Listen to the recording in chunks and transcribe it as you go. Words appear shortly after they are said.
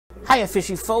Hiya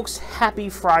fishy folks, happy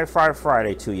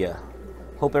Friday to you.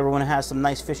 Hope everyone has some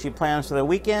nice fishy plans for the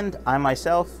weekend. I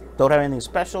myself don't have anything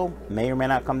special, may or may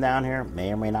not come down here,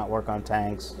 may or may not work on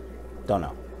tanks, don't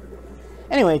know.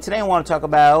 Anyway, today I want to talk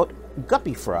about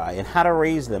guppy fry and how to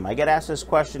raise them. I get asked this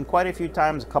question quite a few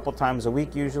times, a couple times a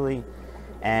week usually,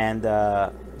 and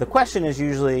the question is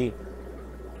usually,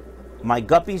 my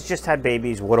guppies just had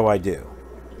babies, what do I do?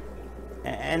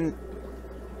 And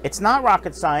it's not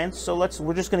rocket science, so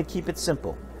we're just going to keep it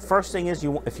simple. First thing is,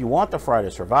 if you want the fry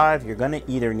to survive, you're going to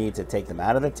either need to take them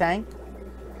out of the tank,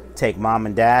 take mom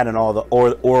and dad and all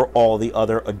the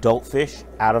other adult fish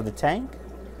out of the tank,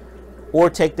 or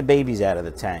take the babies out of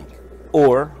the tank,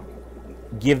 or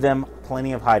give them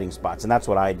plenty of hiding spots, and that's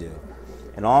what I do.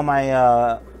 In all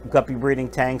my guppy breeding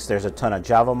tanks, there's a ton of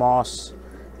Java moss,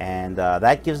 and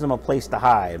that gives them a place to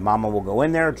hide. Mama will go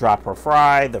in there, drop her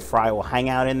fry, the fry will hang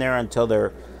out in there until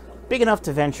they're big enough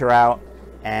to venture out.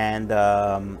 And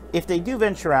if they do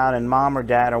venture out and mom or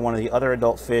dad or one of the other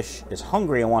adult fish is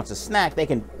hungry and wants a snack, they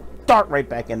can dart right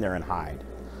back in there and hide.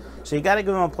 So you got to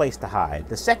give them a place to hide.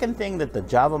 The second thing that the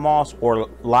Java moss or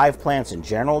live plants in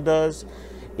general does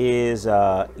is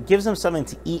gives them something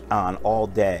to eat on all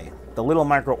day. The little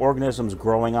microorganisms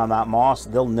growing on that moss,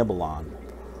 they'll nibble on,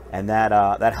 and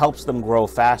that helps them grow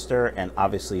faster and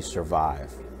obviously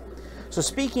survive. So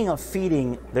speaking of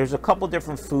feeding, there's a couple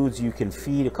different foods you can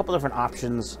feed, a couple different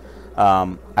options.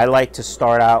 I like to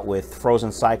start out with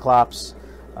frozen cyclops.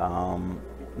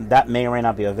 That may or may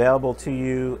not be available to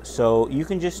you, so you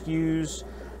can just use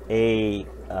a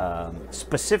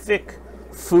specific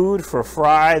food for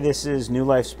fry. This is New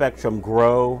Life Spectrum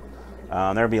Grow.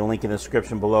 There'll be a link in the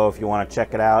description below if you want to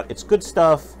check it out. It's good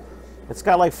stuff. It's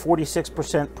got like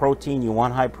 46% protein. You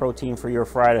want high protein for your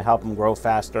fry to help them grow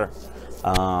faster.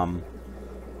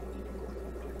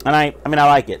 And I mean, I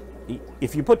like it.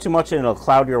 If you put too much in, it'll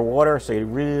cloud your water, so you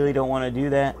really don't want to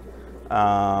do that.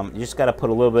 You just got to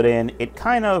put a little bit in. It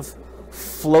kind of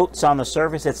floats on the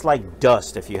surface. It's like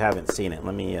dust if you haven't seen it.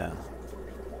 Let me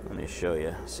show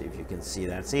you. See if you can see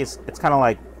that. See, it's kind of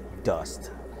like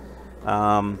dust.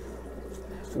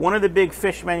 One of the big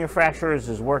fish manufacturers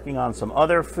is working on some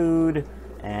other food,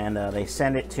 and they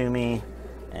send it to me,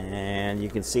 and you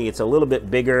can see it's a little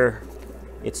bit bigger.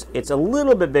 It's a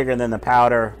little bit bigger than the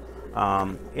powder.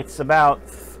 It's about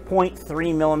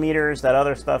 0.3 millimeters. That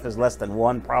other stuff is less than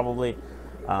 1 probably.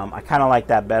 I kind of like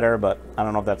that better, but I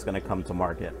don't know if that's going to come to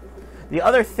market. The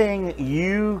other thing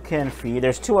you can feed,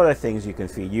 there's 2 other things you can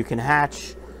feed. You can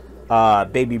hatch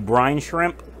baby brine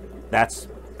shrimp. That's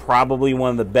probably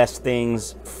one of the best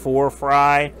things for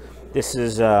fry. This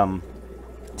is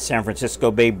San Francisco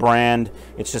Bay brand.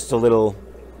 It's just a little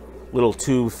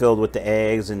tube filled with the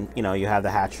eggs, and you know, you have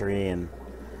the hatchery and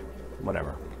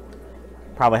whatever.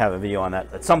 Probably have a video on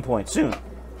that at some point soon.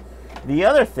 The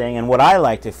other thing, and what I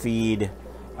like to feed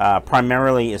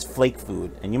primarily, is flake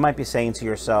food. And you might be saying to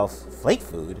yourself, flake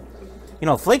food? You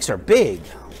know, flakes are big.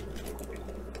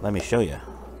 Let me show you.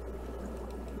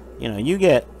 You know, you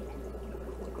get,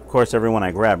 of course, everyone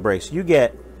I grab breaks. You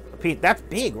get a piece that's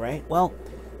big, right? Well,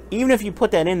 even if you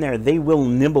put that in there, they will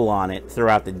nibble on it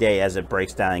throughout the day as it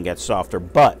breaks down and gets softer.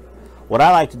 But what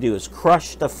I like to do is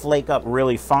crush the flake up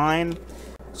really fine.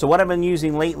 So what I've been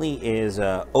using lately is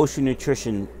Ocean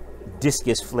Nutrition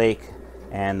Discus Flake,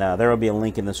 and there will be a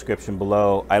link in the description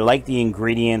below. I like the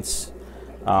ingredients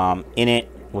in it,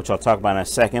 which I'll talk about in a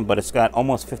second, but it's got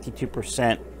almost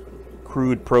 52%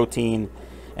 crude protein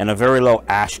and a very low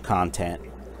ash content,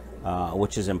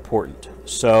 which is important.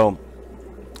 So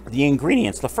the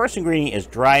ingredients, the first ingredient is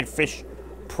dried fish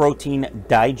protein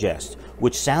digest,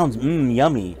 which sounds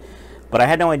yummy, but I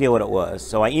had no idea what it was.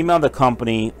 So I emailed the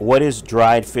company, what is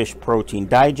dried fish protein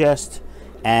digest?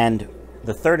 And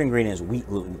the third ingredient is wheat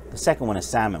gluten. The second one is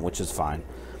salmon, which is fine.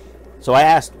 So I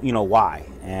asked, you know, why?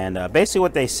 And basically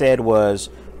what they said was,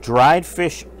 dried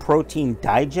fish protein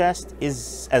digest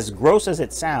is, as gross as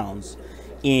it sounds,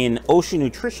 in Ocean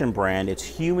Nutrition brand, it's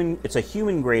a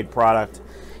human grade product.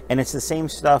 And it's the same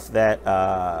stuff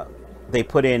that they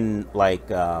put in, like,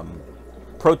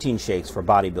 protein shakes for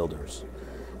bodybuilders.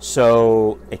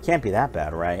 So it can't be that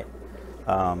bad, right?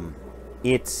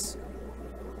 They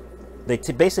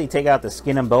basically take out the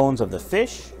skin and bones of the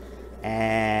fish,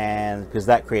 and because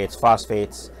that creates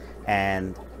phosphates,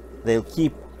 and they'll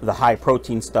keep the high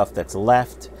protein stuff that's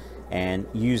left and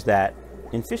use that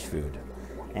in fish food.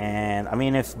 And I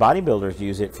mean, if bodybuilders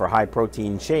use it for high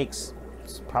protein shakes,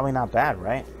 it's probably not bad,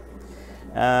 right?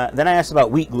 Then I asked about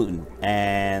wheat gluten,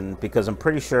 and because I'm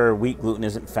pretty sure wheat gluten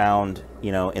isn't found,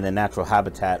 you know, in the natural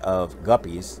habitat of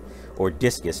guppies, or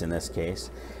discus in this case.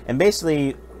 And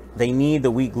basically, they need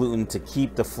the wheat gluten to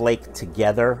keep the flake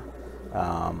together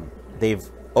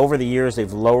Over the years,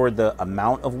 they've lowered the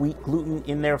amount of wheat gluten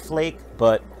in their flake,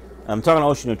 but I'm talking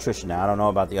Ocean Nutrition now. I don't know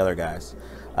about the other guys,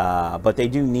 but they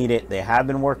do need it. They have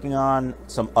been working on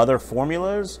some other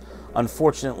formulas.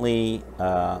 Unfortunately,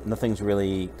 nothing's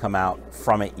really come out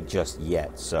from it just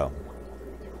yet, so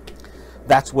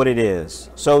that's what it is.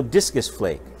 So Discus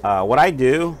Flake. What I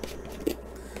do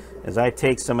is I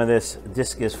take some of this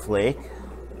Discus Flake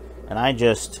and I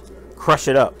just crush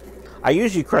it up. I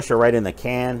usually crush it right in the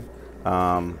can,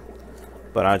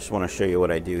 but I just want to show you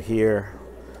what I do here.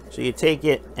 So you take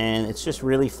it and it's just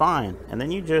really fine, and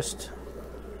then you just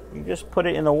put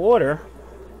it in the water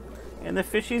and the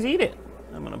fishies eat it.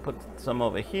 I'm gonna put some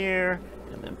over here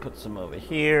and then put some over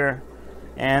here,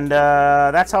 and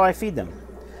that's how I feed them.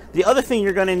 The other thing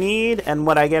you're gonna need, and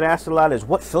what I get asked a lot, is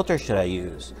what filter should I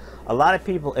use? A lot of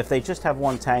people, if they just have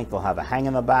one tank, they'll have a hang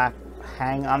on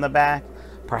the back.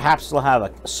 Perhaps they'll have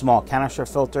a small canister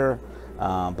filter,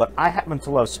 but I happen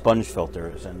to love sponge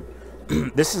filters, and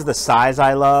this is the size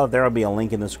I love. There will be a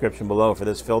link in the description below for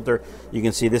this filter. You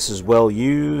can see this is well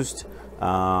used.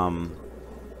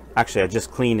 Actually, I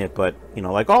just cleaned it, but you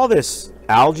know, like all this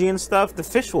algae and stuff, the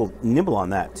fish will nibble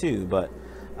on that too. But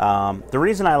the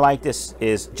reason I like this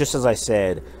is, just as I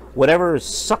said, whatever is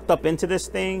sucked up into this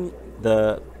thing,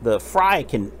 the fry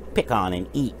can pick on and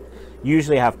eat.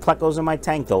 Usually I have plecos in my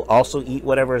tank. They'll also eat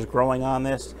whatever is growing on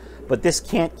this, but this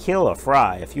can't kill a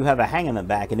fry. If you have a hang in the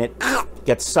back and it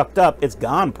gets sucked up, it's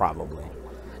gone probably.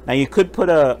 Now you could put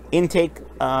a intake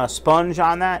sponge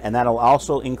on that, and that'll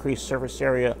also increase surface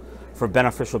area for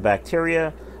beneficial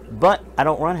bacteria, but I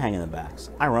don't run hang in the backs.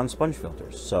 I run sponge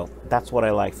filters, so that's what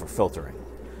I like for filtering.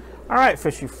 All right,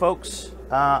 fishy folks,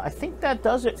 I think that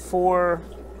does it for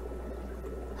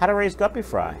how to raise guppy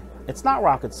fry. It's not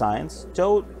rocket science.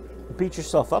 Don't beat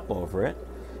yourself up over it.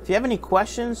 If you have any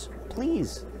questions,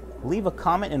 please leave a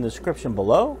comment in the description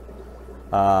below,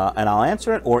 and I'll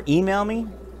answer it, or email me,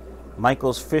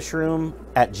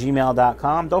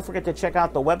 michaelsfishroom@gmail.com. Don't forget to check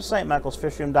out the website,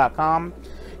 michaelsfishroom.com.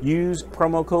 Use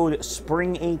promo code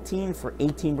SPRING18 for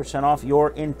 18% off your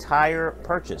entire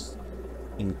purchase,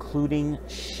 including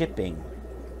shipping.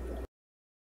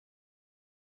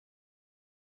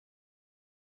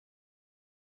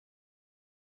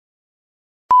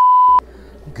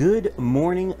 Good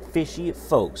morning, fishy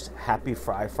folks. Happy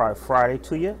Fry Friday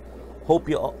to you. Hope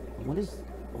you all... What is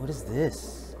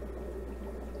this?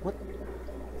 What?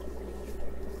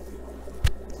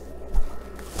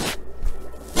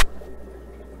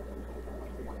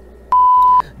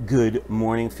 Good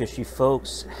morning, fishy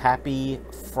folks. Happy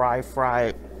Fry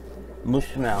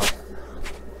mush mouth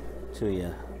to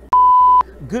you.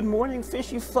 Good morning,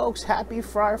 fishy folks. Happy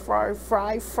Fry.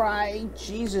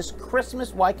 Jesus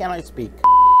Christmas, why can't I speak?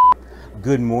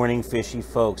 Good morning, fishy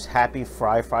folks. Happy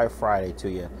Fry Friday to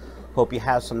you. Hope you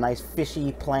have some nice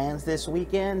fishy plans this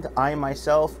weekend. I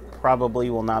myself probably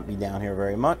will not be down here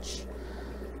very much.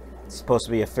 It's supposed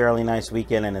to be a fairly nice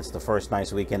weekend, and it's the first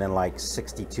nice weekend in like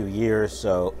 62 years,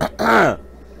 so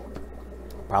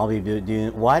probably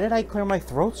doing... Why did I clear my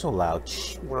throat so loud?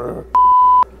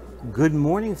 Good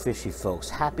morning, fishy folks.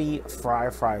 Happy Fry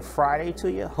Friday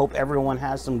to you. Hope everyone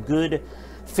has some good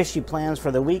fishy plans for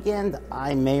the weekend.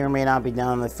 I may or may not be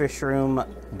down in the fish room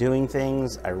doing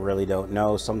things. I really don't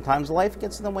know. Sometimes life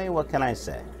gets in the way. What can I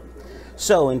say?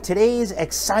 So in today's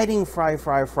exciting Fry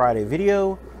Friday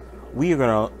video, we are going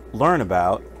to learn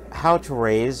about how to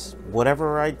raise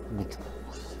whatever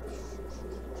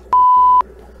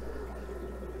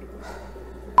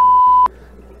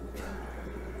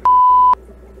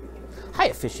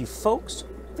Hi, fishy folks.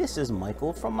 This is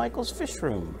Michael from Michael's Fish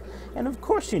Room. And of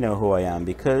course you know who I am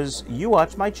because you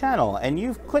watch my channel and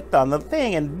you've clicked on the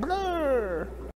thing and blah,